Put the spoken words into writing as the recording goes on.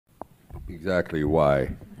exactly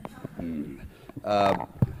why.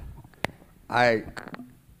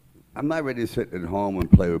 I'm not ready to sit at home and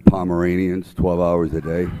play with Pomeranians 12 hours a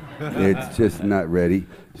day. It's just not ready.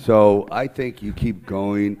 So I think you keep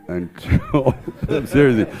going until,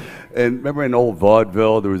 seriously. And remember in old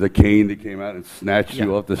vaudeville, there was a cane that came out and snatched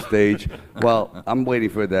you off the stage? Well, I'm waiting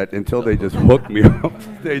for that until they just hook me off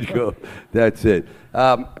the stage. Go, that's it.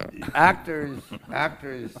 Actors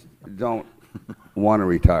don't want to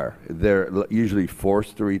retire. They're usually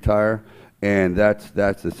forced to retire. And that's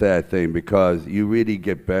the sad thing, because you really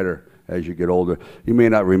get better as you get older. You may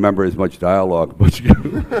not remember as much dialogue, but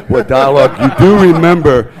what dialogue you do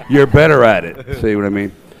remember, you're better at it. See what I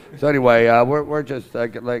mean? So anyway, we're just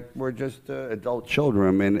adult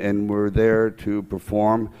children, and we're there to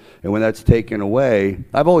perform. And when that's taken away,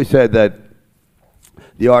 I've always said that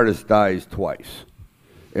the artist dies twice,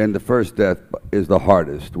 and the first death is the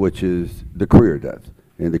hardest, which is the career death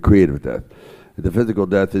and the creative death. The physical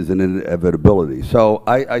death is an inevitability. So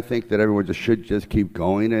I think that everyone should just keep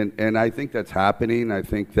going, and I think that's happening. I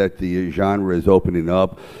think that the genre is opening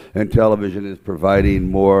up, and television is providing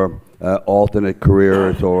more alternate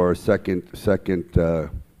careers or second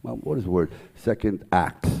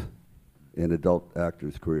acts in adult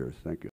actors' careers. Thank you.